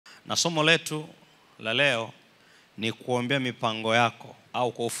Na somo letu la leo ni kuombea mipango yako,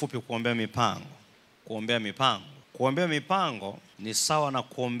 au kwa ufupi kuombea mipango. Kuombea mipango. Kuombea mipango ni sawa na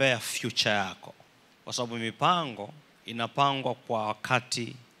kuombea future yako. Kwa sababu mipango inapangwa kwa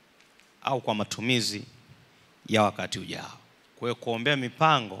wakati au kwa matumizi ya wakati ujao. Kwa hiyo kuombea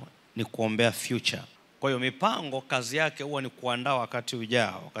mipango ni kuombea future. Kwa hiyo mipango kazi yake huwa ni kuandaa wakati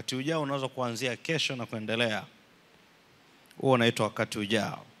ujao. Wakati ujao unaweza kuanzia kesho na kuendelea. Huo unaitwa wakati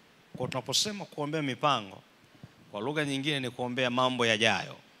ujao. Kwa tunaposema kuombea mipango, kwa lugha nyingine ni kuombea mambo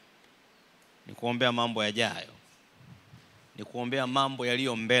yajayo. Ni kuombea mambo yajayo. Ni kuombea mambo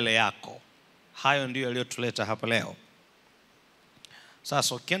yaliyo mbele yako. Hayo ndiyo yaliyotuleta hapa leo.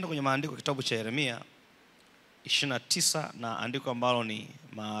 Sasa ukienda kwenye maandiko kitabu cha Yeremia 29 na andiko ambalo ni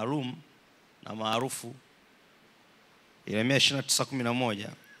maalum na maarufu, Yeremia 29:11,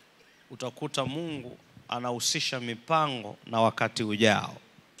 utakuta Mungu anahusisha mipango na wakati ujao.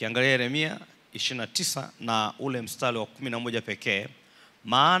 Kiangalia Yeremia 29 na ule mstari wa 11 pekee,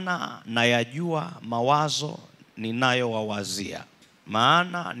 maana nayajua mawazo ninayowawazia.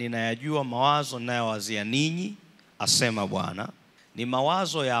 Maana ninayajua mawazo ninayowazia ninyi, asema Bwana, ni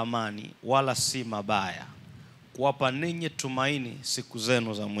mawazo ya amani wala si mabaya, kuwapa ninyi tumaini siku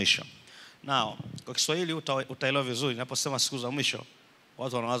zenu za mwisho. Nao kwa Kiswahili utaelewa vizuri ninaposema siku za mwisho,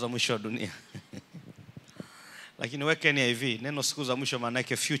 watu wanawaza mwisho wa dunia. Lakini weke NIV, neno siku za mwisho maana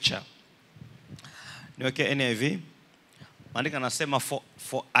yake future. Niweke NIV, maandiko yanasema for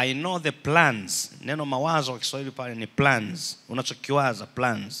I know the plans. Neno mawazo kwa Kiswahili pale ni plans. Unachokiwaza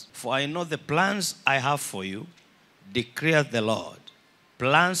plans. For I know the plans I have for you, declare the Lord.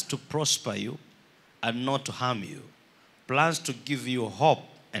 Plans to prosper you and not to harm you. Plans to give you hope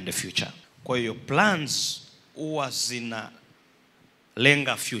and the future. Kwa hiyo plans huwa zinalenga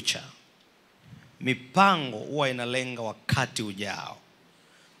future. Mipango huwa inalenga wakati ujao.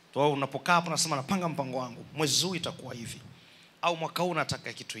 Kwa hiyo unapokaa hapo unasema napanga mpango wangu, mwezi huu itakuwa hivi, au mwaka huu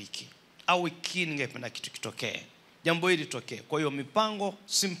nataka kitu hiki, au wiki hii ningependa kitu kitokee, jambo hili litokee. Kwa hiyo mipango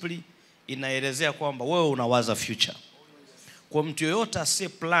simply inaelezea kwamba wewe unawaza future. Kwa mtu yoyote asiye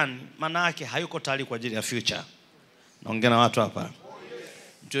plan, maana yake hayuko tayari kwa ajili ya future. Naongea na watu hapa.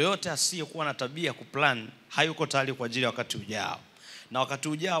 Mtu yoyote asiye kuwa na tabia kuplan hayuko tayari kwa ajili ya wakati ujao. Na wakati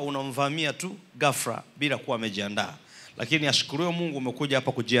ujao unamvamia tu ghafla bila kuwa amejiandaa. Lakini ashukuriwe Mungu umekuja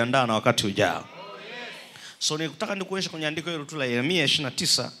hapa kujiandaa na wakati ujao. So nikutaka nikuonyeshe kwenye andiko hilo tu la Yeremia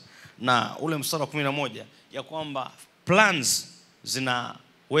 29 na ule mstari wa 11 ya kwamba plans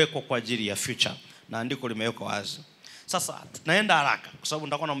zinawekwa kwa ajili ya future, na andiko limewekwa wazi. Sasa tunaenda haraka kwa sababu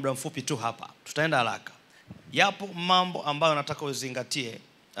nitakuwa na muda mfupi tu hapa. Tutaenda haraka. Yapo mambo ambayo nataka uzingatie,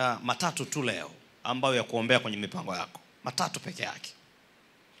 matatu tu leo ambayo ya kuombea kwenye mipango yako. Matatu peke yake.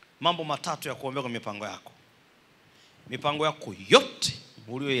 Mambo matatu ya kuombea kwenye mipango yako. Mipango yako yote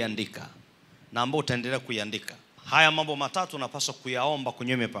uliyoiandika na ambayo utaendelea kuiandika. Haya mambo matatu unapaswa kuyaomba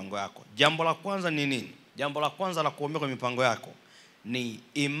kwenye mipango yako. Jambo la kwanza ni nini? Jambo la kwanza la kuombea kwenye mipango yako ni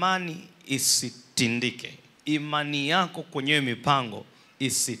imani isitindike. Imani yako kwenye mipango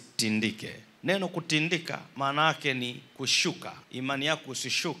isitindike. Neno kutindika maana yake ni kushuka. Imani yako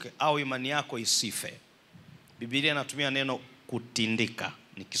usishuke au imani yako isife. Biblia inatumia neno kutindika.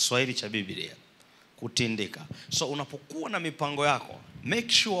 Ni Kiswahili cha Biblia. Kutindika. So unapokuwa na mipango yako, make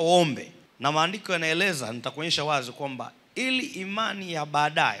sure uombe. Na maandiko yanaeleza, nitakuonyesha wazi kwamba ili imani ya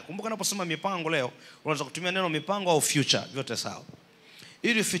baadaye. Kumbuka naposema mipango leo, unaweza kutumia neno mipango au future, vyote sawa.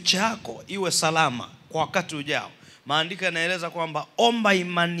 Ili future yako iwe salama kwa wakati ujao, maandiko yanaeleza kwamba omba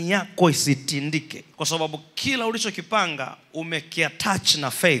imani yako isitindike. Kwa sababu kila ulichokipanga umekiattach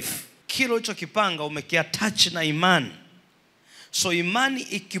na faith. Kila ulichokipanga umekiattach na imani. So imani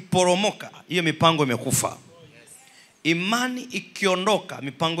ikiporomoka, hiyo mipango imekufa. Imani ikiondoka,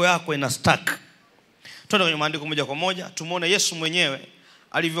 mipango yako ina stuck. Twende kwenye maandiko moja kwa moja, tumuone Yesu mwenyewe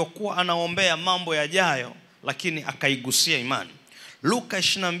alivyokuwa anaombea mambo yajayo lakini akaigusia imani. Luka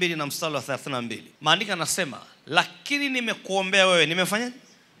 22 na mstari wa 32. Maandiko yanasema, lakini nimekuombea wewe. Nimefanyaje?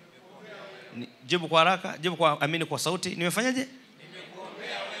 Jibu kwa haraka, jibu kwa amini kwa sauti. Nimefanyaje?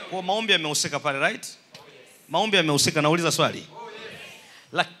 Nimekuombea wewe. Kwa maombi yamehusika pale, right? Maombi yamehusika, nauliza swali.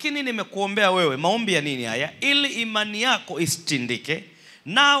 Lakini nimekuombea wewe. Maombi ya nini haya? Ili imani yako isitindike,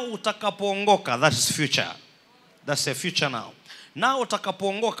 nao utakapoongoka, that's future. That's a future now. Nao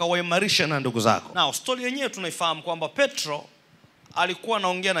utakapoongoka waimarishe na ndugu zako. Now story yenyewe tunaifahamu kwamba Petro alikuwa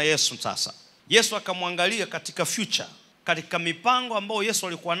anaongea na Yesu sasa. Yesu akamwangalia katika future, katika mipango ambayo Yesu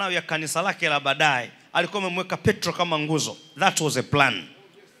alikuwa nayo ya kanisa lake la baadaye. Alikuwa amemweka Petro kama nguzo. That was a plan.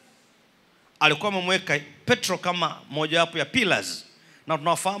 Alikuwa amemweka Petro kama moja wapo ya pillars. Na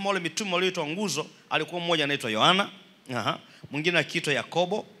tunafahamu wale mitume walioitwa nguzo, alikuwa mmoja anaitwa Yohana, mwingine akiitwa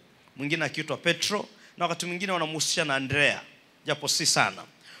Yakobo, mwingine akiitwa Petro, na wakati mwingine wanamhusisha na Andrea, japo si sana.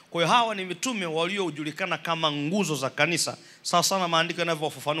 Kwa hiyo hawa ni mitume waliojulikana kama nguzo za kanisa, sawa sana maandiko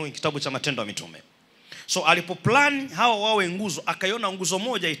yanavyofafanua kitabu cha Matendo ya Mitume. So alipoplan hawa wawe nguzo, akaiona nguzo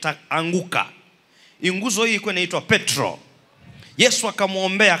moja itaanguka. Nguzo hii ilikuwa inaitwa Petro. Yesu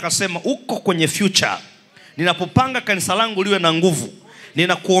akamwombea akasema, uko kwenye future, ninapopanga kanisa langu liwe na nguvu,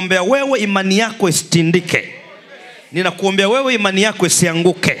 ninakuombea wewe imani yako isitindike, ninakuombea wewe imani yako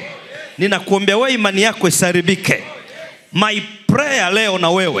isianguke, ninakuombea wewe imani yako isiharibike. My prayer leo na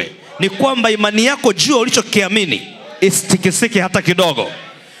wewe ni kwamba imani yako juu ulichokiamini isitikisike hata kidogo.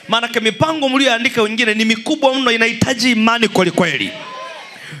 Maana mipango mlioandika wengine ni mikubwa mno, inahitaji imani kweli kweli.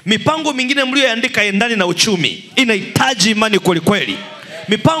 Mipango mingine mlioandika endani na uchumi, inahitaji imani kweli kweli.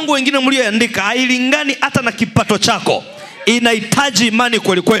 Mipango wengine mlioandika hailingani hata na kipato chako, inahitaji imani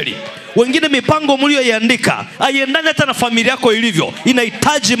kweli kweli. Wengine mipango mlioandika haiendani hata na familia yako ilivyo,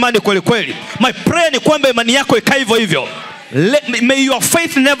 inahitaji imani kweli kweli. My prayer ni kwamba imani yako ikae hivyo hivyo. May your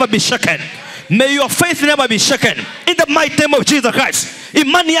faith never be shaken. May your faith never be shaken. In the mighty name of Jesus Christ.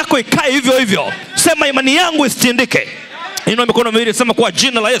 Imani yako ikae hivyo hivyo. Sema imani yangu isitindike. Inua mikono miwili, sema kwa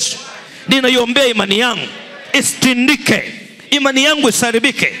jina la Yesu, ninaiombea imani yangu isitindike, imani yangu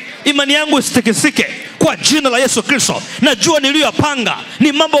isiharibike, imani yangu isitikisike kwa jina la Yesu Kristo. Najua niliyopanga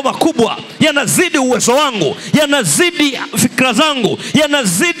ni mambo makubwa, yanazidi uwezo wangu, yanazidi fikra zangu,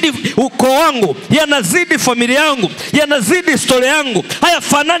 yanazidi ukoo wangu, yanazidi familia yangu, yanazidi historia yangu.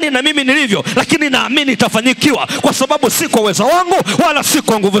 Hayafanani na mimi nilivyo, lakini naamini itafanyikiwa kwa sababu si kwa uwezo wangu wala si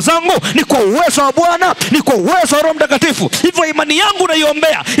kwa nguvu zangu, ni kwa uwezo wa Bwana, ni kwa uwezo wa Roho Mtakatifu. Hivyo imani yangu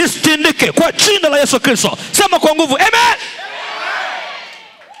naiombea isitindike kwa jina la Yesu Kristo. Sema kwa nguvu, amen.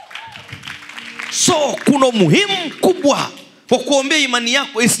 So kuna umuhimu mkubwa kwa kuombea imani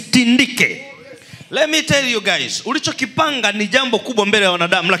yako isitindike. Let me tell you guys, ulichokipanga ni jambo kubwa mbele ya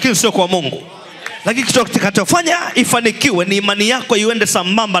wanadamu, lakini sio kwa Mungu. Lakini kitakachofanya ifanikiwe ni imani yako iende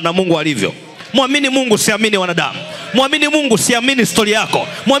sambamba na Mungu alivyo. Muamini Mungu, siamini wanadamu. Muamini Mungu, siamini story yako.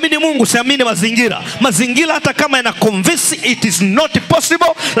 Muamini Mungu, siamini mazingira. Mazingira hata kama yana convince it is not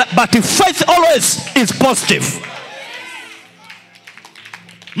possible, but faith always is positive.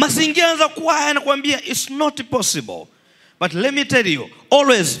 Mazingira yanaweza kuwa yanakuambia it's not possible, but let me tell you,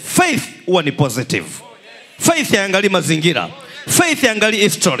 always faith huwa ni positive. Faith yaangalia mazingira, faith yaangalia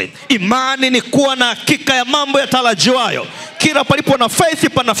history. Imani ni kuwa na hakika ya mambo yatarajiwayo. Kila palipo na faith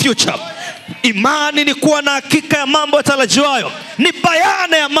pana future. Imani ni kuwa na hakika ya mambo yatarajiwayo, ni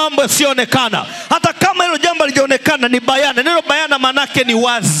bayana ya mambo yasiyoonekana. Hata kama hilo jambo halijaonekana, ni bayana. Neno bayana maana yake ni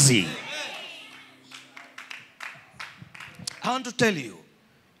wazi. I want to tell you,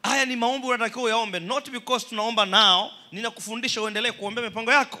 haya ni maombi unatakiwa yaombe, not because tunaomba nao. Ninakufundisha uendelee kuombea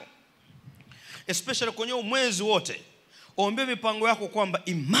mipango yako, especially kwenye mwezi wote. Ombea mipango yako kwamba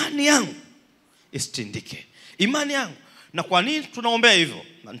imani yangu isitindike, imani yangu. Na kwa nini tunaombea hivyo?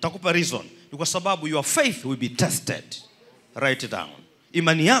 Nitakupa reason. Ni kwa sababu your faith will be tested. Write it down.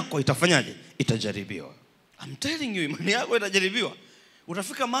 Imani yako itafanyaje? Itajaribiwa. I'm telling you, imani yako itajaribiwa.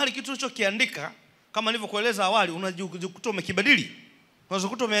 Utafika mahali kitu ulichokiandika, kama nilivyokueleza awali, unajikuta umekibadili,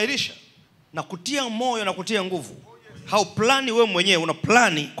 unajikuta umeahirisha, na kutia moyo na kutia nguvu. Hauplani wewe mwenyewe, una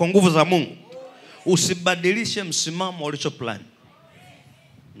plani kwa nguvu za Mungu. Usibadilishe msimamo ulichoplani.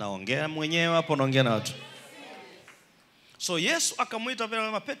 Naongea mwenyewe hapo, naongea na watu. So Yesu akamuita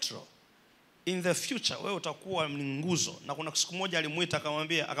Petro, in the future wewe utakuwa ni nguzo. Na kuna siku moja alimuita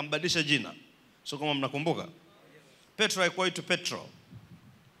akamwambia, akambadilisha jina. So kama mnakumbuka, Petro alikuwa aitwa Petro.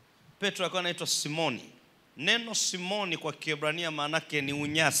 Petro alikuwa anaitwa Simoni. Neno Simoni kwa Kiebrania maana yake ni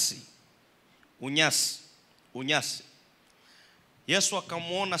unyasi. Unyasi. Unyasi. Yesu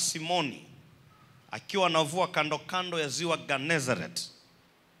akamuona Simoni akiwa anavua kando kando ya ziwa Genezareth.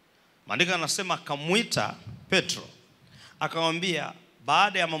 Maandiko yanasema akamuita Petro, akamwambia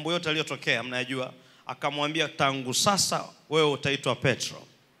baada ya mambo yote yaliyotokea mnayajua, akamwambia tangu sasa wewe utaitwa Petro.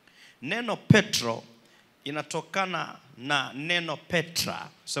 Neno Petro inatokana na neno Petra.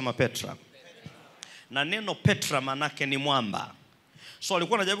 Sema Petra. Na neno Petra manake ni mwamba. So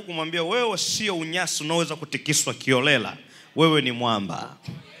alikuwa anajaribu kumwambia wewe sio unyasi unaweza kutikiswa kiolela, wewe ni mwamba.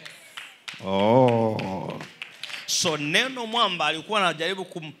 So neno mwamba alikuwa anajaribu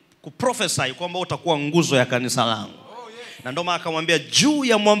kuprophesy kwamba utakuwa nguzo ya kanisa langu. Na ndio maana akamwambia juu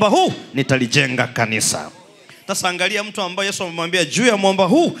ya mwamba huu nitalijenga kanisa. Sasa angalia mtu ambaye Yesu amemwambia juu ya mwamba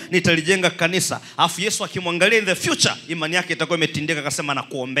huu nitalijenga kanisa, afu Yesu akimwangalia in the future, imani yake itakuwa imetindika. Akasema na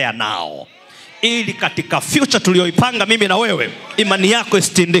kuombea nao, ili katika future tulioipanga mimi na wewe, imani yako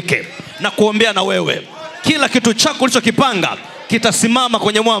isitindike. Na kuombea na wewe, kila kitu chako ulichokipanga kitasimama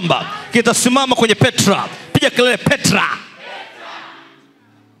kwenye mwamba, kitasimama kwenye Petra. Piga kelele Petra.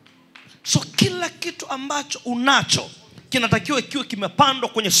 So kila kitu ambacho unacho kinatakiwa kiwe kimepandwa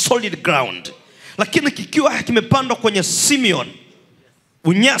kwenye solid ground. Lakini kikiwa kimepandwa kwenye Simeon,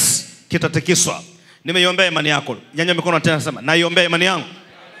 unyasi, kitatikiswa. Nimeiombea imani yako. Nyanyua mikono tena, sema naiombea imani yangu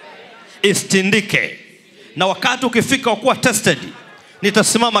istindike. Na wakati ukifika wa kuwa tested,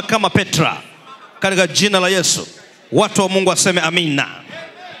 nitasimama kama Petra katika jina la Yesu. Watu wa Mungu waseme amina.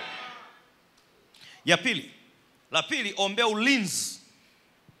 La pili, ombea ulinzi.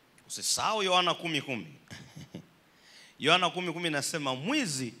 Usisahau Yohana 10:10. Yohana 10:10 nasema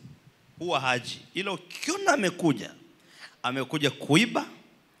mwizi huwa haji ila ukiona amekuja kuiba,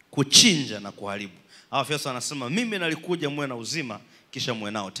 kuchinja na kuharibu. Alafu Yesu anasema mimi nalikuja muwe na uzima kisha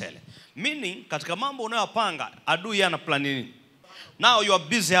muwe nao tele. Meaning katika mambo unayopanga adui ana plan nini? Now you are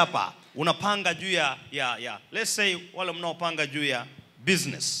busy hapa unapanga juu ya let's say wale mnaopanga juu ya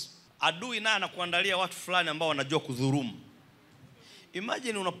business. Adui naye anakuandalia watu fulani ambao wanajua kudhulumu.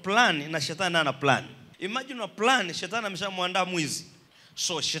 Imagine una plan na shetani ana plan. Imagine una plan, shetani ameshamwandaa mwizi.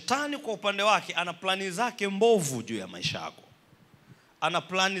 So shetani kwa upande wake ana plani zake mbovu juu ya maisha yako. Ana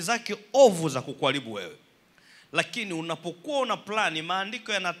plani zake ovu za kukuharibu wewe. Lakini unapokuwa una plani,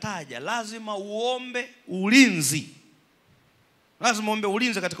 maandiko yanataja lazima uombe ulinzi. Lazima uombe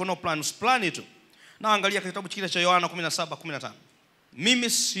ulinzi katika unao plan. Usiplani tu. Na angalia kitabu kile cha Yohana 17:15. Mimi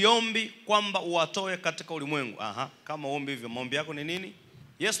siombi kwamba uwatoe katika ulimwengu. Kama uombe hivyo, maombi yako ni nini?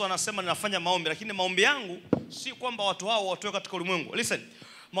 Yesu anasema ninafanya maombi, lakini maombi yangu si kwamba watu hao watoe katika ulimwengu. Listen,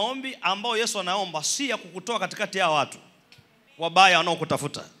 maombi ambao Yesu anaomba si ya kukutoa katikati ya watu wabaya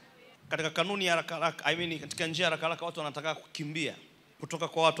wanaokutafuta. Katika kanuni ya haraka, katika njia ya haraka watu wanataka kukimbia kutoka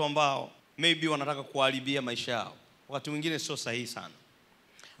kwa watu ambao maybe wanataka kuharibia maisha yao. Wakati mwingine sio sahihi sana.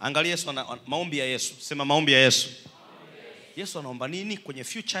 Angalia Yesu maombi ya Yesu. Sema maombi ya Yesu. Yesu anaomba nini kwenye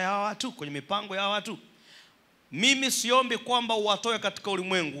future ya watu, kwenye mipango ya watu? Mimi siombi kwamba uwatoe katika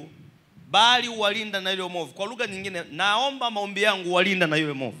ulimwengu, bali uwalinda na yule mwovu. Kwa lugha nyingine, naomba maombi yangu uwalinda na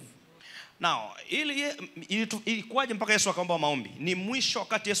yule mwovu. Now, ili kwaje mpaka Yesu akaomba maombi? Ni mwisho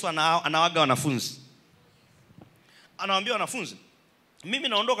wakati Yesu anawaga wanafunzi. Anawaambia wanafunzi, mimi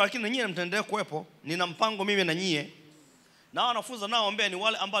naondoka lakini nyinyi mtaendelea kuwepo. Nina mpango mimi na nyinyi. Na wanafunzi naoombea ni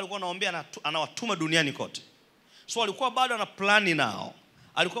wale ambao alikuwa anaombea anawatuma duniani kote. So alikuwa bado ana plani nao.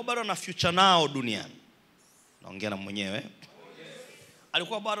 Alikuwa bado ana future nao duniani. Naongea na mwenyewe.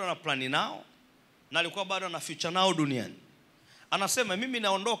 Alikuwa bado ana plani nao na alikuwa bado ana future nao duniani. Anasema mimi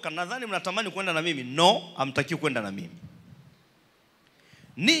naondoka, nadhani mnatamani kwenda na mimi. No, hamtaki kwenda na mimi.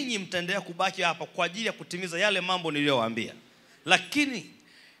 Ninyi mtaendelea kubaki hapa kwa ajili ya kutimiza yale mambo niliyowaambia. Lakini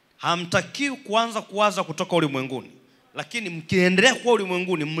hamtaki kuanza kutoka ulimwenguni. Lakini mkiendelea kuwa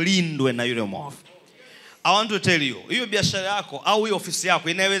ulimwenguni mlindwe na yule mwovu. I want to tell you, hiyo biashara yako au hiyo ofisi yako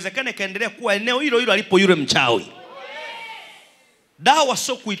inawezekana ikaendelea kuwa eneo hilo alipo yule mchawi. Dawa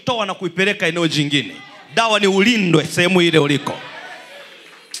sio kuitoa na kuipeleka eneo jingine. Dawa ni ulindwe sehemu ile uliko.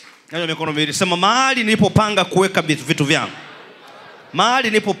 Nyanyua mikono miwili, sema mahali nilipopanga kuweka vitu vyangu, mahali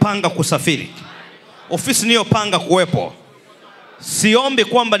nilipopanga kusafiri, ofisi niliyopanga kuwepo, siombi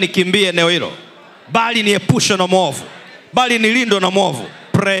kwamba nikimbie eneo hilo, bali niepushe na mwovu, bali nilindwe na mwovu.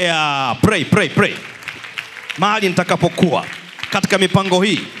 Pray. Mahali nitakapokuwa katika mipango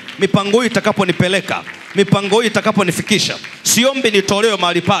hii itakaponipeleka, mipango hii itakaponifikisha, siombi nitolewe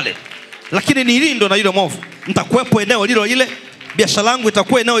mahali pale, lakini nilindwe na yule mwovu. Nitakuwepo eneo lile, biashara yangu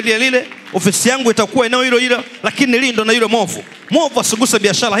itakuwa eneo lile, ofisi yangu itakuwa eneo hilo, lakini nilindwe na yule mwovu. Mwovu asiguse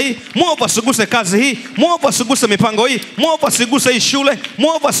biashara hii, mwovu asiguse kazi hii, mwovu asiguse mipango hii, mwovu asiguse hii shule,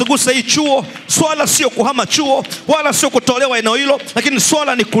 mwovu asiguse hii chuo. Swala sio kuhama chuo, wala sio kutolewa eneo hilo, lakini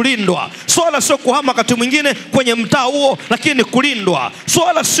swala ni kulindwa. Swala sio kuhama wakati mwingine kwenye mtaa huo, lakini kulindwa.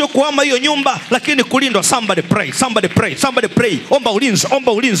 Swala sio kuhama hiyo nyumba, lakini kulindwa. Somebody pray. Omba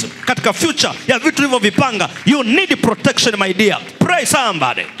ulinzi katika future ya vitu hivyo vipanga. You need protection, my dear. Pray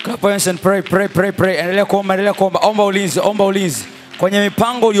somebody. Clap hands and pray. Endelea kuomba, omba ulinzi. Kwenye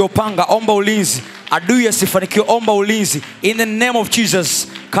mipango uliyopanga, omba ulinzi. Adui asifanikiwe, omba ulinzi. In the name of Jesus.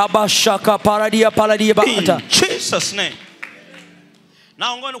 Kabashaka paradia baata. In Jesus name.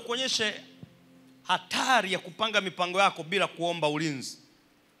 Na ngoja nikuonyeshe hatari ya kupanga mipango yako bila kuomba ulinzi.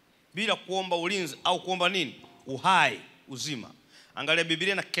 Bila kuomba ulinzi au kuomba nini? Uhai, uzima. Angalia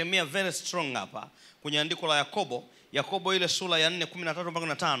Biblia inakemea very strong hapa kwenye andiko la Yakobo ile sura ya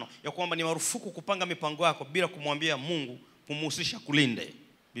 4:13-15 ya kwamba ni marufuku kupanga mipango yako bila kumwambia Mungu, kumhusisha kulinde.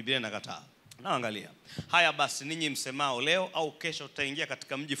 Biblia inakataa. Na angalia. Haya basi ninyi msemao leo au kesho tutaingia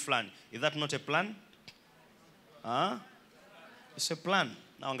katika mji fulani. Is that not a plan? It's a plan.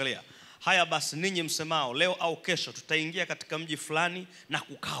 Na angalia. Haya basi ninyi msemao leo au kesho tutaingia katika mji fulani na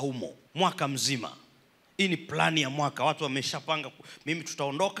kukaa humo mwaka mzima. Hii ni plani ya mwaka. Watu wameshapanga, mimi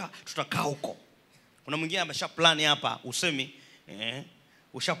tutaondoka, tutakaa huko. Kuna mwingine amesha plani hapa, usemi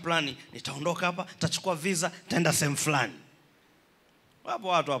usha plani nitaondoka hapa, nitachukua visa, nitaenda sehemu fulani. Wapo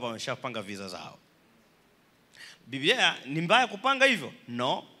watu hapa wameshapanga visa zao. Biblia ni mbaya kupanga hivyo?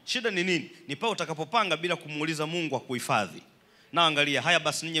 No. Shida ni nini? Ni pale utakapopanga bila kumuuliza Mungu akuhifadhi. Na angalia, haya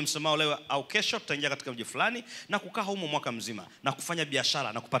basi ninyi msemao leo au kesho tutaingia katika mji fulani na kukaa humo mwaka mzima na kufanya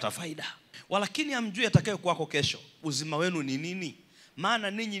biashara na kupata faida. Walakini hamjui atakaye kwako kesho. Uzima wenu ni nini?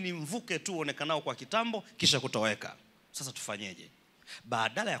 Maana ninyi ni mvuke tu uonekanao kwa kitambo kisha kutoweka. Sasa tufanyeje?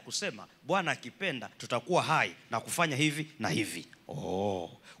 Badala ya kusema Bwana akipenda tutakuwa hai na kufanya hivi na hivi.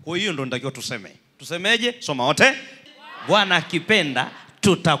 Kwa hiyo ndo ndio tuseme. Tusemeje? Soma wote. Bwana akipenda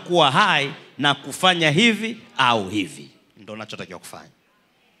tutakuwa hai na kufanya hivi au hivi. Ndio unachotakiwa kufanya.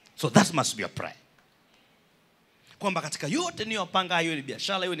 So that must be a prayer. Kwamba katika yote niliyopanga, hiyo ni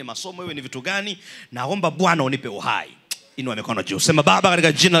biashara, hiyo ni masomo, hiyo ni vitu gani, naomba Bwana unipe uhai. Inua mikono juu. Sema Baba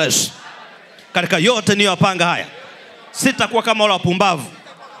katika jina la Yesu. Katika yote niliyopanga haya, sitakuwa kama wale wapumbavu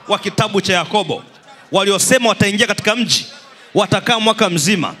wa kitabu cha Yakobo waliosema wataingia katika mji, watakaa mwaka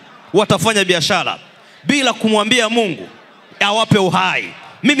mzima, watafanya biashara bila kumwambia Mungu awape uhai.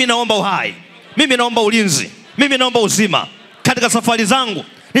 Mimi naomba uhai. Mimi naomba ulinzi. Mimi naomba uzima katika safari zangu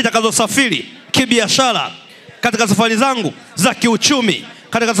nitakazosafiri kibiashara, katika safari zangu za kiuchumi,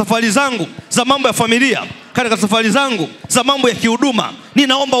 katika safari zangu za mambo ya familia, katika safari zangu za mambo ya kihuduma.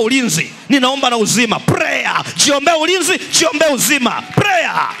 Ninaomba ulinzi, ninaomba na uzima. Prayer. Jiombea ulinzi, jiombea uzima.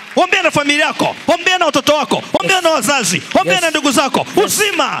 Prayer. Ombea na familia yako, ombea na watoto wako, ombea na wazazi, ombea na ndugu zako.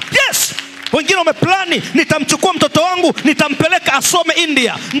 Uzima. Yes. Wengine wameplani, nitamchukua mtoto wangu, nitampeleka asome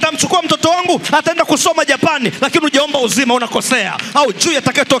India. Nitamchukua mtoto wangu, ataenda kusoma Japani. Lakini hujaomba uzima, unakosea. Au juu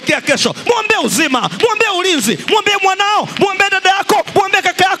yatakayotokea kesho. Muombe uzima, muombe ulinzi, muombe mwanao, muombe dada yako, muombe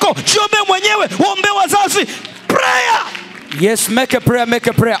kaka yako, jiombe mwenyewe, muombe wazazi. Prayer. Yes, make a prayer, make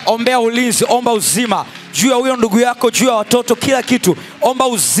a prayer. Ombea ulinzi, omba uzima. Juu ya huyo ndugu yako, juu ya watoto, kila kitu. Omba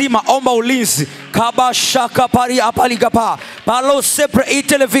uzima, omba ulinzi. Kaba shaka pari apaligapa. Palo sepre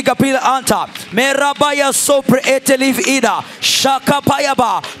iteleviga pila anta. Merabaya sopre eteliv ida. Shaka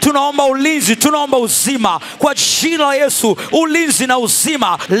payaba. Tunaomba ulinzi, tunaomba uzima. Kwa jina la Yesu, ulinzi na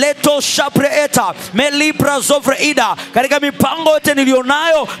uzima. Leto shapre eta. Melibra zovre ida. Katika mipango yote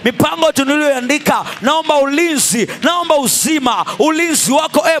nilionayo, mipango yote nilioandika, naomba ulinzi, naomba uzima. Ulinzi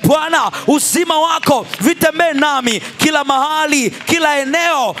wako Bwana, uzima wako vitembee nami kila mahali, kila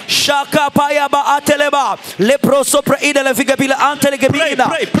eneo. Shaka payaba ateleba. Lepro sopre ida leviga bila antelegabida.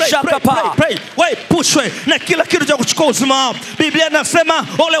 Shaka pa. Pushwe na kila kitu cha kuchukua uzima. Biblia inasema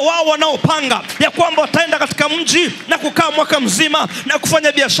ole wao wanaopanga ya kwamba wataenda katika mji na kukaa mwaka mzima na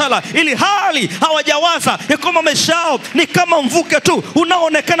kufanya biashara, ili hali hawajawaza ya kwamba maisha yao ni kama mvuke tu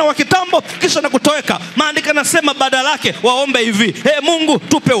unaoonekana wa kitambo kisha na kutoweka. Maandiko yanasema badala yake waombe hivi: Mungu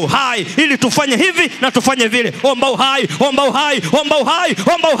tupe uhai ili tufanye hivi na tufanye vile. Omba uhai, omba uhai, omba uhai,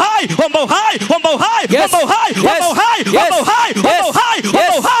 omba uhai, omba uhai, omba uhai, omba uhai, omba uhai, omba uhai, omba uhai,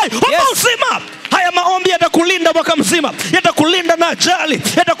 omba uhai, omba uzima. Haya maombi yatakulinda mwaka mzima, yatakulinda na ajali,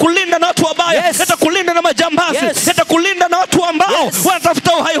 yatakulinda na watu wabaya, yatakulinda na majambazi, yatakulinda na watu ambao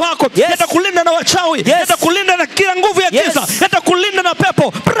wanatafuta uhai wako, yatakulinda na wachawi, yatakulinda na kila nguvu ya giza, yatakulinda na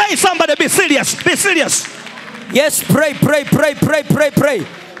pepo. Pray somebody, be serious, be serious. Yes, pray, pray, pray, pray, pray, pray.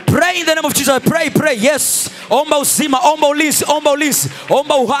 Pray in the name of Jesus. Pray, pray. Yes. Omba uzima, omba ulinzi, omba ulinzi.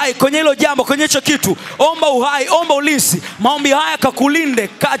 Omba uhai kwenye hilo jambo, kwenye hicho kitu. Omba uhai, omba ulinzi. Maombi haya kakulinde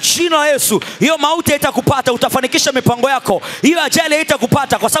kwa jina la Yesu. Hiyo mauti haitakupata, utafanikisha mipango yako. Hiyo ajali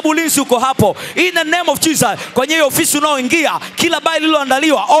haitakupata kwa sababu ulinzi uko hapo. In the name of Jesus. Kwenye hiyo ofisi unaoingia, kila baya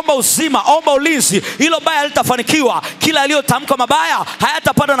lililoandaliwa, omba uzima, omba ulinzi. Hilo baya litafanikiwa. Kila aliyotamka mabaya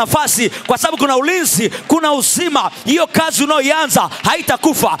hayatapata nafasi kwa sababu kuna ulinzi, kuna uzima. Hiyo kazi unaoianza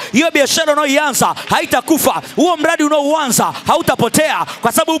haitakufa. Hiyo biashara unaoianza haitakufa. Huo mradi unaoanza hautapotea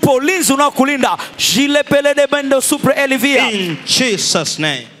kwa sababu upo ulinzi unaokulinda. Jile pelede bendo supre elivia. In Jesus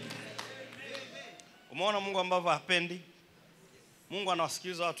name. Umeona Mungu ambavyo hapendi? Mungu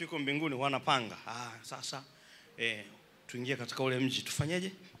anawasikiliza watu yuko mbinguni wanapanga. Sasa tuingie katika ule mji,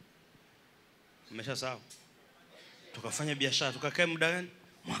 tufanyeje? Umeshasahau? Tukafanya biashara, tukakae muda gani?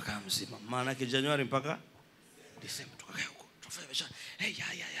 Mwaka mzima. Maana yake Januari mpaka Disemba tukakae huko. Tufanye biashara.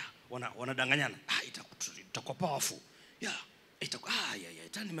 Wanadanganyana. Itakuwa powerful. Itakuwa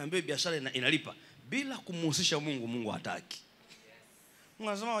tani nimeambia biashara inalipa bila kumhusisha Mungu. Mungu hataki.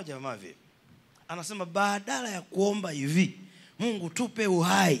 Mungu anasema jamaa vipi? Anasema badala ya kuomba hivi, Mungu tupe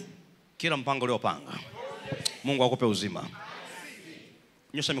uhai, kila mpango uliopanga Mungu akupe uzima.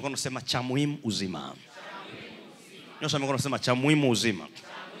 Nyosha mikono sema cha muhimu uzima. Nyosha mikono sema cha muhimu uzima.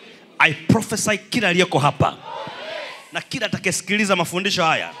 I prophesy kila aliyeko hapa na kila atakayesikiliza mafundisho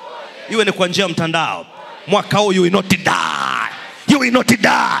haya, iwe ni kwa njia ya mtandao, mwaka huu you will not die. You will not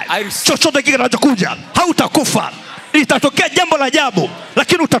die. Chochote kile kinachokuja hautakufa. Itatokea jambo la ajabu,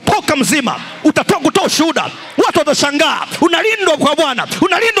 lakini utatoka mzima. Utatoka kutoa ushuhuda. Watu watashangaa. Unalindwa kwa Bwana.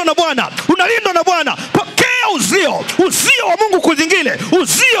 Unalindwa na Bwana. Unalindwa na Bwana. Pokea uzio. Uzio wa Mungu kuzingile.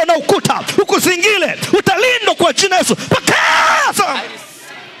 Uzio na ukuta ukuzingile. Utalindwa kwa jina Yesu. Pokea.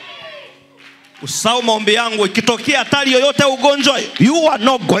 Usahau maombi yangu, ikitokea hatari yoyote ugonjwa, you are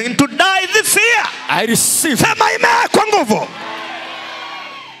not going to die this year. I receive. Sema ime kwa nguvu.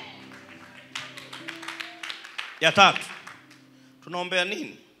 Ya tatu, tunaombea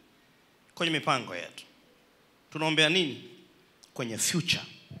nini kwenye mipango yetu? Tunaombea nini kwenye future?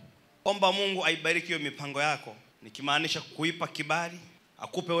 Omba Mungu aibariki hiyo mipango yako, nikimaanisha kuipa kibali,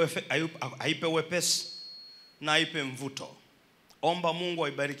 aipe wepesi na aipe mvuto. Omba Mungu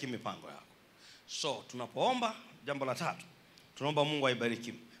aibariki mipango yako. So tunapoomba, jambo la tatu, tunaomba Mungu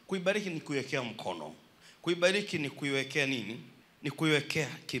aibariki. Kuibariki ni kuiwekea mkono. Kuibariki ni kuiwekea nini? Ni kuiwekea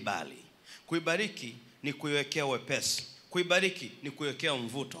kibali. Kuibariki ni kuiwekea wepesi. Kuibariki ni kuiwekea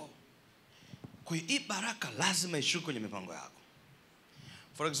mvuto. Hii baraka lazima ishuke kwenye mipango yako.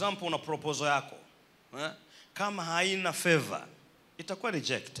 For example, una proposal yako, kama haina favor, itakuwa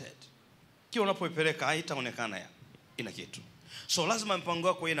rejected. Kile unapoipeleka haitaonekana ina kitu. So lazima mipango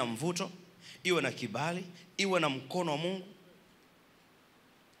yako iwe na mvuto, iwe na kibali, iwe na mkono wa Mungu.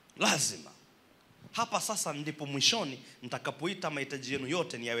 Lazima. Hapa sasa ndipo mwishoni nitakapoita mahitaji yenu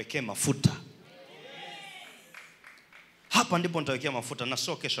yote niyawekee mafuta. Hapa ndipo nitawekea mafuta na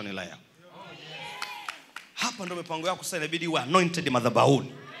sio kesho ni leo. Hapa ndio mipango yako sasa inabidi iwe anointed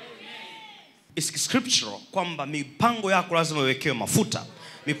madhabahuni. It's scriptural kwamba mipango yako lazima iwekewe mafuta.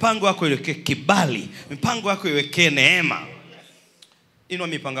 Mipango yako iwekee kibali. Mipango yako iwekee neema. Inua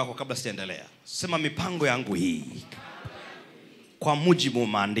mipango yako kabla sijaendelea. Sema mipango yangu hii kwa mujibu wa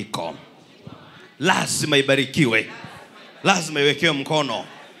maandiko lazima ibarikiwe. Lazima iwekewe mkono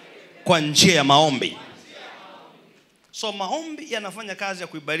kwa njia ya maombi. So maombi yanafanya kazi ya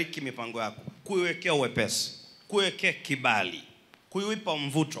kuibariki mipango yako, kuiwekea wepesi, kuiwekea kibali, kuipa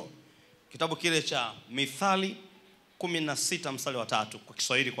mvuto. Kitabu kile cha Mithali 16 mstari wa 3 kwa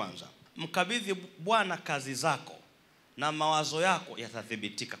Kiswahili kwanza. Mkabidhi Bwana kazi zako na mawazo yako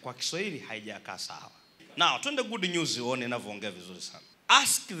yatathibitika. Kwa Kiswahili haijakaa sawa. Now, twende good news uone ninavyoongea vizuri sana.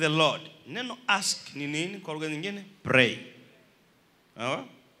 Ask the Lord. Neno ask ni nini kwa lugha nyingine? Pray.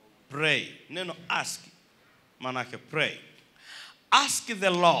 Pray. Neno ask maana yake pray. Ask the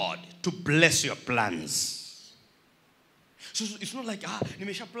Lord to bless your plans. So it's not like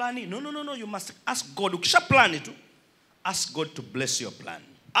nimesha plani. No, you must ask God. Ukisha plani tu, ask God to bless your plan.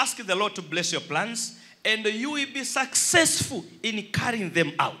 Ask the Lord to bless your plans and you will be successful in carrying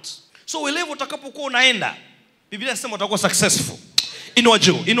them out. So wherever utakapokuwa unaenda, Biblia inasema utakuwa successful. Inua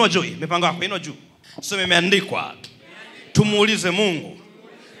juu, mipango yako inua juu. So imeandikwa, tumuulize Mungu,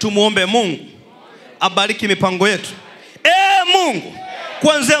 tumuombe Mungu abariki mipango yetu. Mungu,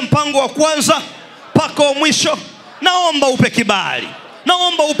 kuanzia mpango wa kwanza mpaka wa mwisho, naomba upe kibali,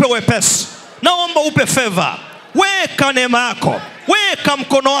 naomba upe wepesi, naomba upe favor. Weka neema yako, weka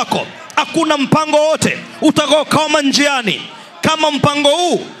mkono wako. Hakuna mpango wote utakao kama njiani. Kama mpango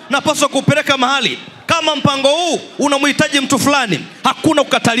huu napaswa kupeleka mahali, kama mpango huu unamhitaji mtu fulani, hakuna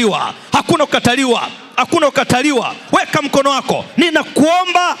kukataliwa, hakuna kukataliwa, hakuna kukataliwa. Weka mkono wako.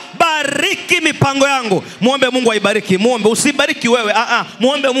 Ninakuomba bariki mipango yangu. Muombe Mungu aibariki. Muombe, usibariki wewe.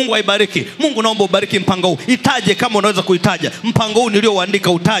 Muombe Mungu aibariki. Mungu, naomba ubariki mpango huu. Itaje kama unaweza kuitaja. Mpango huu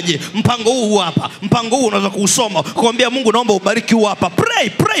nilioandika utaje. Mpango huu hapa. Mpango huu unaweza kuusoma. Kuambia Mungu naomba ubariki huu hapa.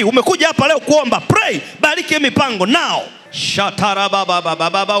 Pray. Umekuja hapa leo kuomba. Pray. Bariki mipango now. Shatara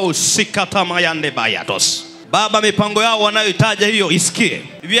baba usikata mayande bayatos. Baba, mipango yao wanayoitaja hiyo isikie.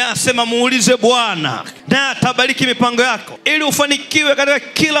 Biblia inasema muulize Bwana na atabariki mipango yako ili ufanikiwe katika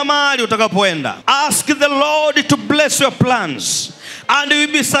kila mahali utakapoenda. Ask the Lord to bless your plans and you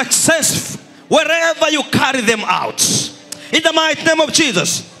will be successful wherever you carry them out. In the mighty name of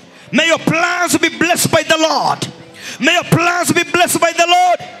Jesus. May your plans be blessed by the Lord. May your plans be blessed by the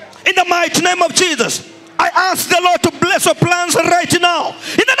Lord. In the mighty name of Jesus. I ask the Lord to bless your plans right now.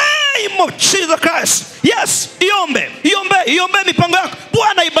 In the name of Jesus Christ. Yes, iombe mipango yako.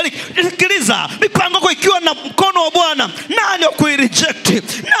 Bwana ibariki. Sikiliza, mipango yako ikiwa na mkono wa Bwana, nani Nani kuireject?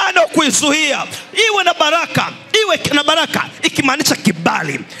 Nani kuizuia? Iwe na baraka, iwe na baraka ikimaanisha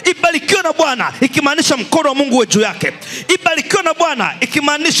kibali. Ibarikiwe na Bwana ikimaanisha mkono wa Mungu juu yake. Ibarikiwe na Bwana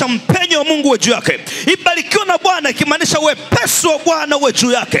ikimaanisha mpenyo wa Mungu juu yake. Ibarikiwe na Bwana ikimaanisha wepesi wa Bwana uwe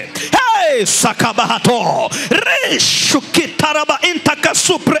juu yake. Hey, sakabahato rishukitaraba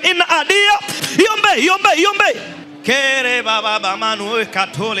intakasupre ina adia. Yombe kere baba manu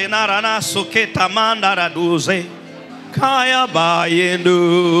katole narana suketa mandara duze kaya bayendo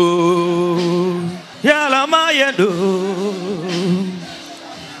yala mayendo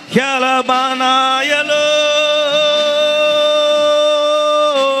yala bana yelo.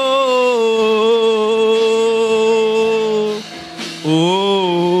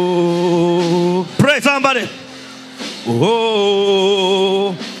 Oh, pray somebody.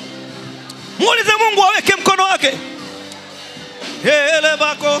 Oh, muulize Mungu aweke mkono wake. Ele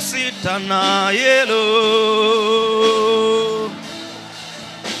bako sitana yelo.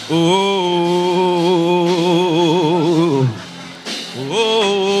 Oh, oh, oh,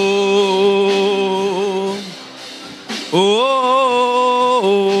 oh,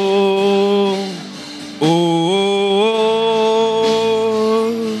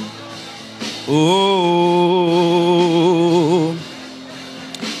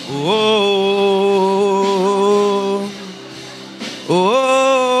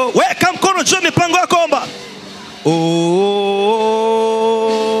 oh. Weka mkono juu mipango yako, omba.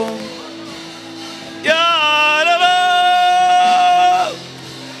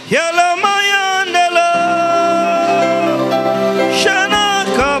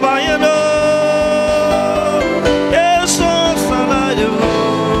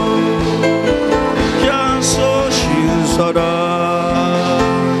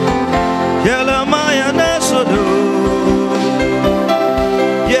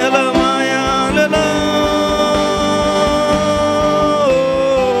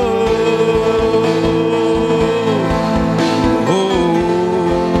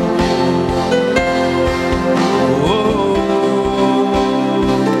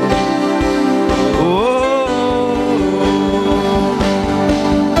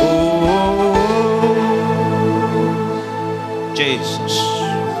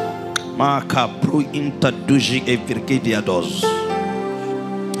 Mwaka bru intaduji evirkidia dos.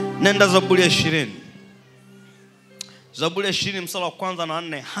 Nenda Zaburi ya 20. Zaburi ya 20 mstari wa kwanza na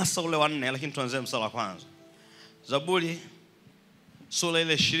 4, hasa ule wa 4, lakini tuanze mstari wa kwanza. Zaburi sura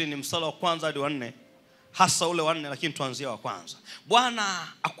ile 20 mstari wa kwanza hadi wa 4, hasa ule wa 4, lakini tuanzie wa kwanza. Bwana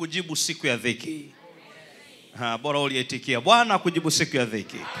akujibu siku ya dhiki. Bora uliitikia. Bwana akujibu siku ya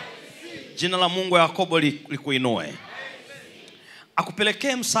dhiki. Jina la Mungu wa Yakobo likuinue.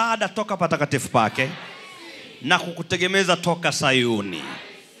 Akupelekee msaada toka patakatifu pake na kukutegemeza toka Sayuni.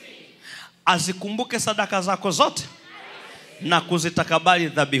 Azikumbuke sadaka zako zote na kuzitakabali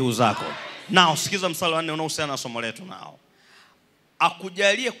dhabihu zako. Nao sikiza mstari wa 4 unaohusiana na somo letu nao.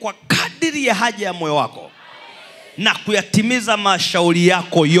 Akujalie kwa kadiri ya haja ya moyo wako na kuyatimiza mashauri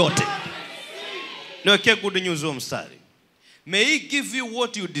yako yote. Niwekee good news huo mstari. May he give you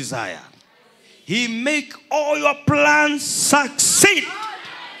what you desire. He make all your plans succeed.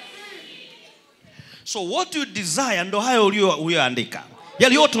 So what you desire ndo hayo ulioandika.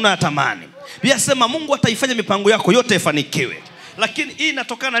 Yale yote unayatamani. Biblia sema Mungu ataifanya mipango yako yote ifanikiwe. Lakini hii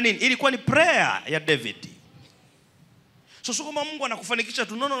inatokana nini? Ilikuwa ni prayer ya David. So kama Mungu anakufanikisha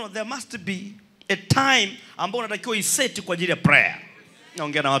tu, no, there must be a time ambao unatakiwa iseti kwa ajili ya prayer.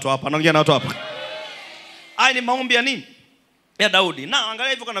 Naongea na watu hapa. Haya ni maombi ya nini? Ya Daudi. Na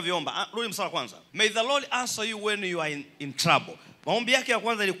angalia hivyo kanavyoomba. Rudi mstari wa kwanza. May the Lord answer you when you are in trouble. Maombi yake ya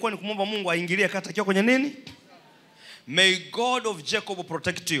kwanza ilikuwa ni kumwomba Mungu aingilie kati akiwa kwenye nini? May God of Jacob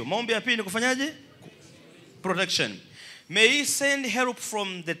protect you. Maombi ya pili ni kufanyaje? Protection. May he send help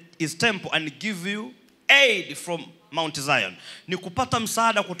from his temple and give you aid from Mount Zion. Ni kupata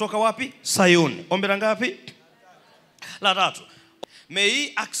msaada kutoka wapi? Sayuni. Ombi la ngapi? La tatu. May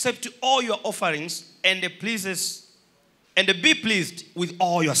he accept all your offerings and be pleased with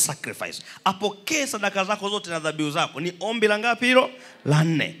all your sacrifice. Apokee sadaka zako zote na dhabihu zako. Ni ombi la ngapi hilo? La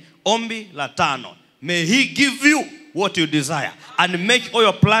 4. Ombi la 5. May he give you what you desire and make all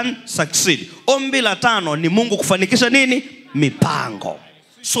your plan succeed. Ombi la 5 ni Mungu kufanikisha nini? Mipango.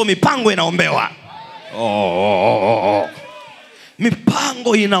 So mipango inaombewa.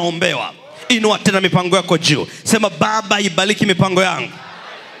 Mipango inaombewa. Inua tena mipango yako juu. Sema Baba ibariki mipango yangu.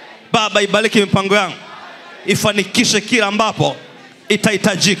 Baba ibariki mipango yangu. Ifanikishe kila ambapo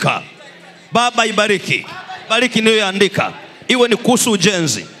itahitajika. Baba ibariki. Bariki niliyoandika. Iwe ni kuhusu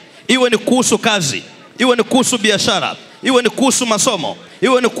ujenzi, iwe ni kuhusu kazi, iwe ni kuhusu biashara, iwe ni kuhusu masomo,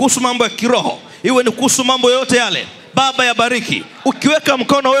 iwe ni kuhusu mambo ya kiroho, iwe ni kuhusu mambo yote yale. Baba yabariki. Ukiweka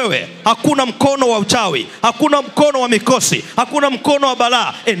mkono wewe, hakuna mkono wa uchawi, hakuna mkono wa mikosi, hakuna mkono wa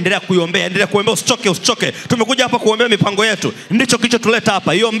balaa. Endelea kuiombea, endelea kuombea, usichoke, usichoke. Tumekuja hapa kuombea mipango yetu. Ndicho kilichotuleta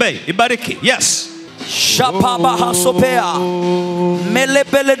hapa. Iombee, ibariki. Yes. Shapaba hasopea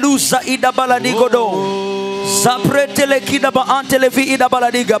melepeledusa ida baladigodo zapretele kidaba antelevi ida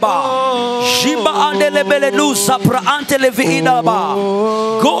baladigaba shiba andelebeledusa pra antelevi ida ba.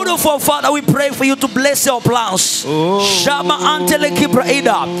 God of our Father, we pray for you to bless our plans. Shaba antele kibra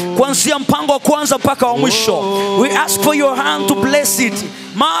ida kuanzia mpango wa kwanza mpaka wa mwisho. We ask for your hand to bless it.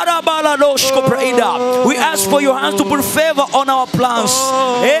 We ask for your hands to put favor on our plans.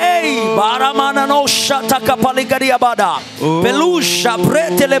 Hey, baramana no shataka paligaria bada. Pelusha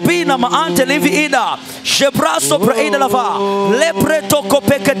pretelebina maante livi ida. Shebraso preida lava. Lepreto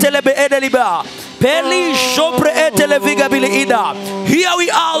kopeke telebe edeliba. Peli shopre eteleviga bili ida. Here we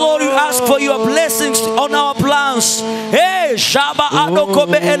are, Lord. We ask for your blessings on our plans. Hey, shaba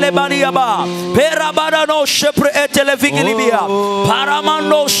adokobe elebariaba. Perabada no shepre eteleviga libia.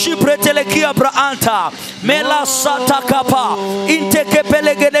 Paramano shipre telekia braanta. Mela sata kapa. Inteke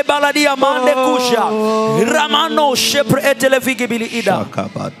pelegene baladia mande kusha. Ramano shepre eteleviga bili ida.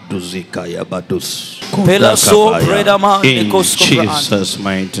 Pela so preda ma in Jesus'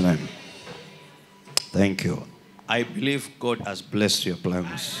 mighty name. Thank you. I believe God has blessed your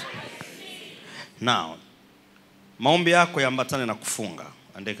plans. Now, maombi yako yaambatane na kufunga.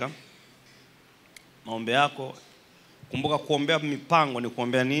 Andika. Maombi yako, kumbuka kuombea mipango ni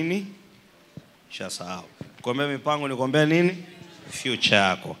kuombea nini? Shasahau. Kuombea mipango ni kuombea nini? Future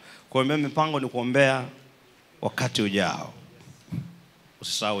yako. Kuombea mipango ni kuombea wakati ujao.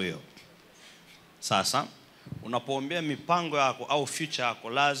 Usisahau hiyo. Sasa unapoombea mipango yako au future yako,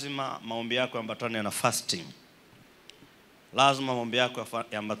 lazima maombi yako yaambatane na fasting. Lazima maombi yako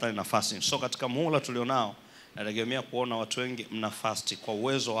yaambatane na fasting. So katika muhula tulionao, nategemea kuona watu wengi mna fast kwa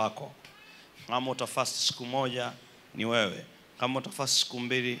uwezo wako. Kama utafast siku moja ni wewe, kama utafast siku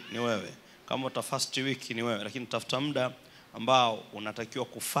mbili ni wewe, kama utafast wiki ni wewe, lakini tafuta muda ambao unatakiwa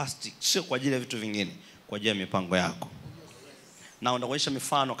kufast, sio kwa ajili ya vitu vingine, kwa ajili ya mipango yako. Na ndakuonyesha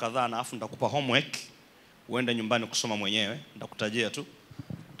mifano kadhaa na afu nitakupa homework uende nyumbani kusoma mwenyewe. Nitakutajia tu,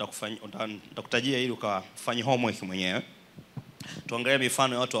 nitakutajia ili ukafanye homework mwenyewe. Tuangalie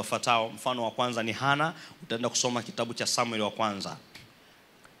mifano ya watu wafuatao. Mfano wa kwanza ni Hana. Utaenda kusoma kitabu cha Samuel wa kwanza.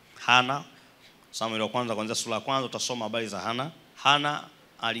 Hana, Samuel wa kwanza kuanzia sura ya kwanza utasoma habari za Hana. Hana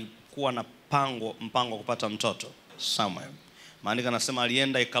alikuwa na mpango kupata mtoto Samuel. Maandiko yanasema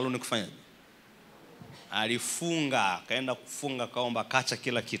alienda hekaluni kufanya. Alifunga, kaenda kufunga, kaomba, kacha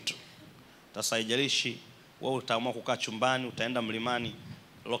kila kitu. Sasa haijalishi wewe utaamua kukaa chumbani, utaenda mlimani,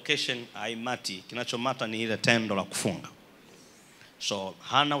 location haimati, kinachomata ni ile tendo la kufunga. So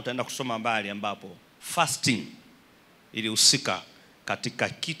Hana utaenda kusoma habari ambapo fasting ilihusika katika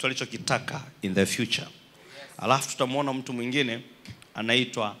kitu alichokitaka in the future. Alafu tutamuona mtu mwingine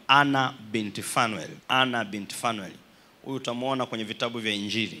anaitwa Anna binti Fanuel. Anna binti Fanuel. Huyu utamuona kwenye vitabu vya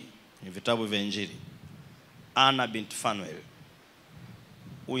Injili. Kwenye vitabu vya Injili. Anna binti Fanuel.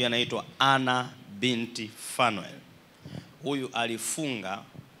 Huyu anaitwa Anna binti Fanuel. Huyu alifunga,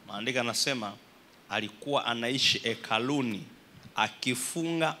 maandiko yanasema alikuwa anaishi hekaluni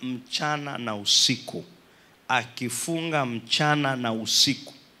akifunga mchana na usiku. Akifunga mchana na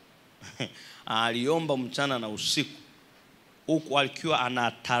usiku. Aliomba mchana na usiku. Huku alikuwa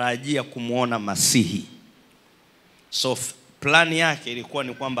anatarajia kumuona Masihi. So plani yake ilikuwa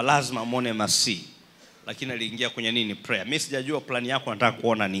ni kwamba lazima amuone Masihi. Lakini aliingia kwenye nini? Prayer. Mimi sijajua plani yako unataka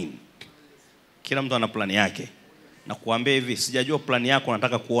kuona nini. Kila mtu ana plani yake. Na kuambia hivi, sijajua plani yako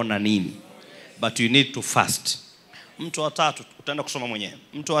unataka kuona nini. But you need to fast. Mtu wa tatu utaenda kusoma mwenyewe.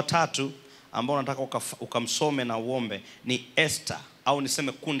 Mtu wa tatu ambao unataka ukamsome na uombe ni Esther, au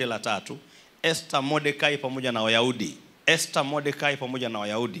niseme kundi la tatu. Esther, Mordekai pamoja na Wayahudi. Esther, Mordekai pamoja na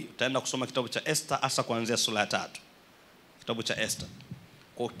Wayahudi. Utaenda kusoma kitabu cha Esther hasa kuanzia sura ya 3. Kitabu cha Esther.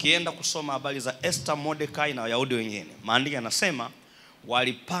 Kwa ukienda kusoma habari za Esther, Mordekai na Wayahudi wengine, maandiko yanasema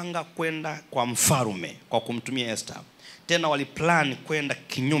walipanga kwenda kwa mfalme kwa kumtumia Esther. Tena waliplan kwenda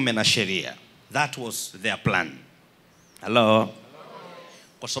kinyume na sheria. That was their plan. Hello.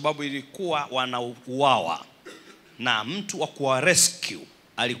 Kwa sababu ilikuwa wanauawa na mtu wa kuwa rescue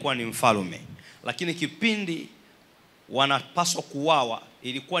alikuwa ni mfalme. Lakini kipindi wanapaswa kuuawa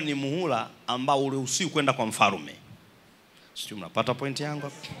ilikuwa ni muhula ambao uliruhusiwa kwenda kwa mfalme. Sio, mnapata point yangu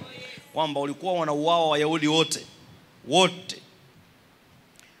hapo? Kwamba walikuwa wanauawa Wayahudi wote.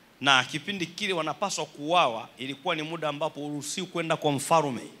 Na kipindi kile wanapaswa kuuawa ilikuwa ni muda ambapo uruhusiwa kwenda kwa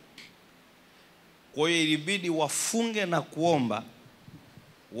mfalme. Kwa hiyo ilibidi wafunge na kuomba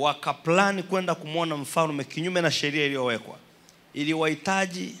wakaplani kwenda kumwona mfalme kinyume na sheria iliyowekwa. Ili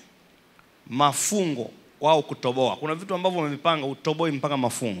wahitaji mafungo wao kutoboa. Kuna vitu ambavyo wamevipanga utoboi mpaka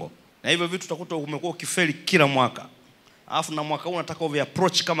mafungo. Na hivyo vitu utakuta umekuwa ukifeli kila mwaka. Alafu na mwaka huu unataka uvi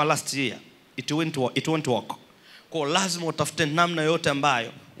approach kama last year. It won't work. Kwa lazima utafute namna yote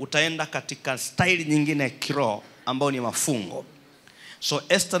ambayo utaenda katika style nyingine ya kiroho ambayo ni mafungo. So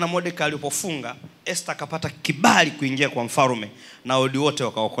Esther na Mordekai alipofunga, Esther akapata kibali kuingia kwa mfalme na Wayahudi wote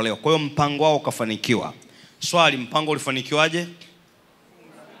wakaokolewa. Kwa hiyo mpango wao ukafanikiwa. Swali, mpango ulifanikiwaje?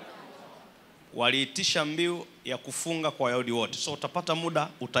 Waliitisha mbiu ya kufunga kwa Wayahudi wote. So utapata muda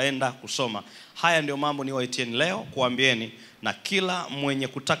utaenda kusoma. Haya ndio mambo niwaitieni leo kuambieni, na kila mwenye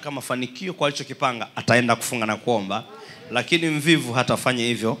kutaka mafanikio kwa alichokipanga ataenda kufunga na kuomba, lakini mvivu hatafanya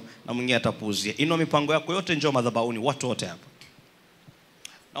hivyo na mwingine atapuuzia. Inua mipango yako yote, njoo madhabahuni watu wote hapa.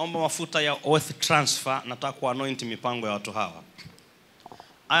 Naomba mafuta ya wealth transfer, nataka kuanoint mipango ya watu hawa.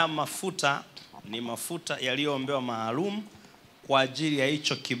 Haya mafuta ni mafuta yaliyoombewa maalum kwa ajili ya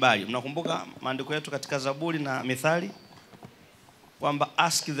hicho kibali. Mnakumbuka maandiko yetu katika Zaburi na Mithali kwamba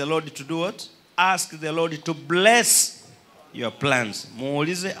ask the Lord to do what? Ask the Lord to bless your plans.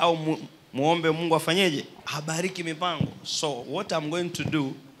 Muulize au muombe Mungu afanyeje? Abariki mipango. So what I'm going to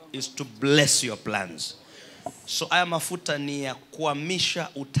do is to bless your plans. So haya mafuta ni ya kuhamisha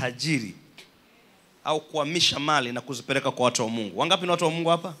utajiri au kuhamisha mali na kuzipeleka kwa watu wa Mungu. Wangapi ni watu wa Mungu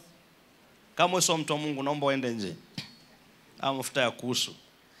hapa? Kama wewe sio mtu wa Mungu naomba uende nje. Haya mafuta ya kuhusu.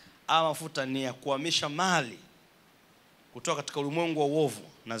 Haya mafuta ni ya kuhamisha mali kutoka katika ulimwengu wa uovu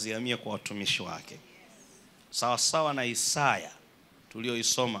na zihamie kwa watumishi wake. Sawa sawa na Isaya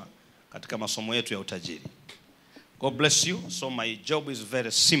tulioisoma katika masomo yetu ya utajiri. God bless you. So my job is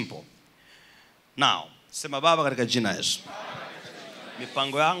very simple. Now, sema Baba katika jina la Yesu.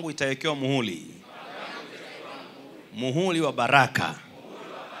 Mipango yangu itawekewa muhuri. Muhuri wa baraka.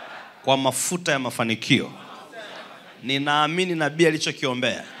 Kwa mafuta ya mafanikio. Ninaamini nabii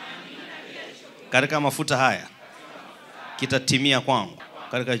alichokiombea katika mafuta haya kitatimia kwangu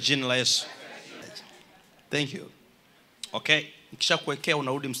katika jina la Yesu. Thank you. Okay, nikisha kuwekea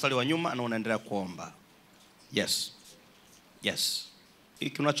unarudi mstari wa nyuma na unaendelea kuomba. Yes. Yes.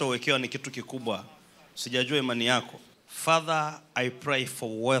 Hiki unachowekewa ni kitu kikubwa. Sijajua imani yako. Father, I pray for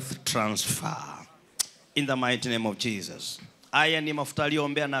wealth transfer in the mighty name of Jesus. Haya ni mafuta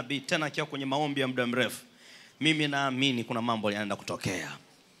aliyoombea nabii tena akiwa kwenye maombi ya muda mrefu. Mimi naamini kuna mambo yanaenda kutokea.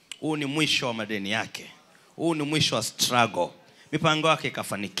 Huu ni mwisho wa madeni yake. Huu ni mwisho wa struggle. Mipango yake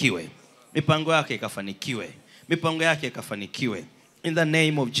ikafanikiwe. Mipango yake ikafanikiwe. Mipango yake ikafanikiwe. In the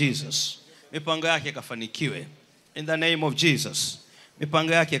name of Jesus. Mipango yake ikafanikiwe. In the name of Jesus.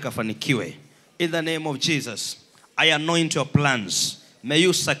 Mipango yake ikafanikiwe. In the name of Jesus. I anoint your plans. May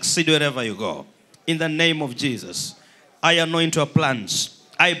you succeed wherever you go. In the name of Jesus. I anoint your plans.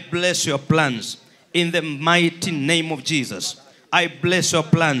 I bless your plans. In the mighty name of Jesus. I bless your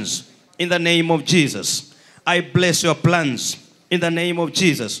plans. In the name of Jesus. I bless your plans. In the name of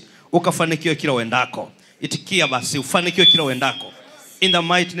Jesus. Ukafanikiwe kila uendako. Itikia basi ufanikiwe kila uendako. In the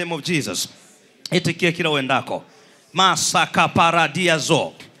mighty name of Jesus. Itikia kila uendako. Masaka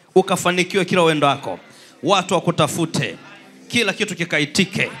paradiazo. Ukafanikiwe kila uendako. Watu wakutafute. Kila kitu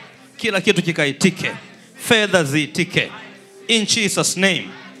kikaitike. Kila kitu kikaitike. Fedha ziitike. In Jesus name.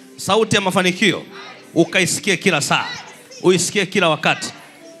 Sauti ya mafanikio ukaisikie kila saa. Uisikie kila wakati.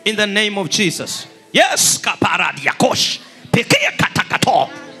 In the name of Jesus. Yes, kaparadi yakosh. Pekea katakato.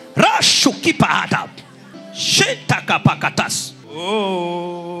 Rashu kipahada. Sheta kapakatas. Oh.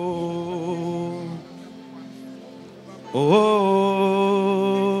 Oh.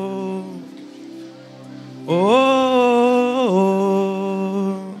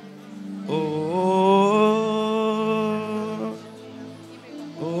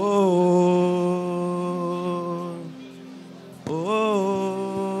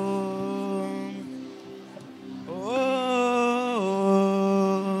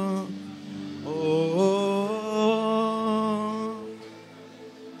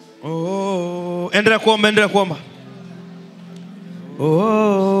 Oh. Endelea kuomba, endelea kuomba. Oh.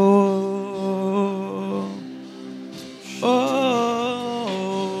 Oh.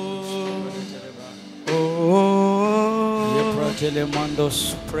 Oh.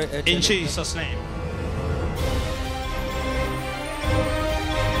 In Jesus' name.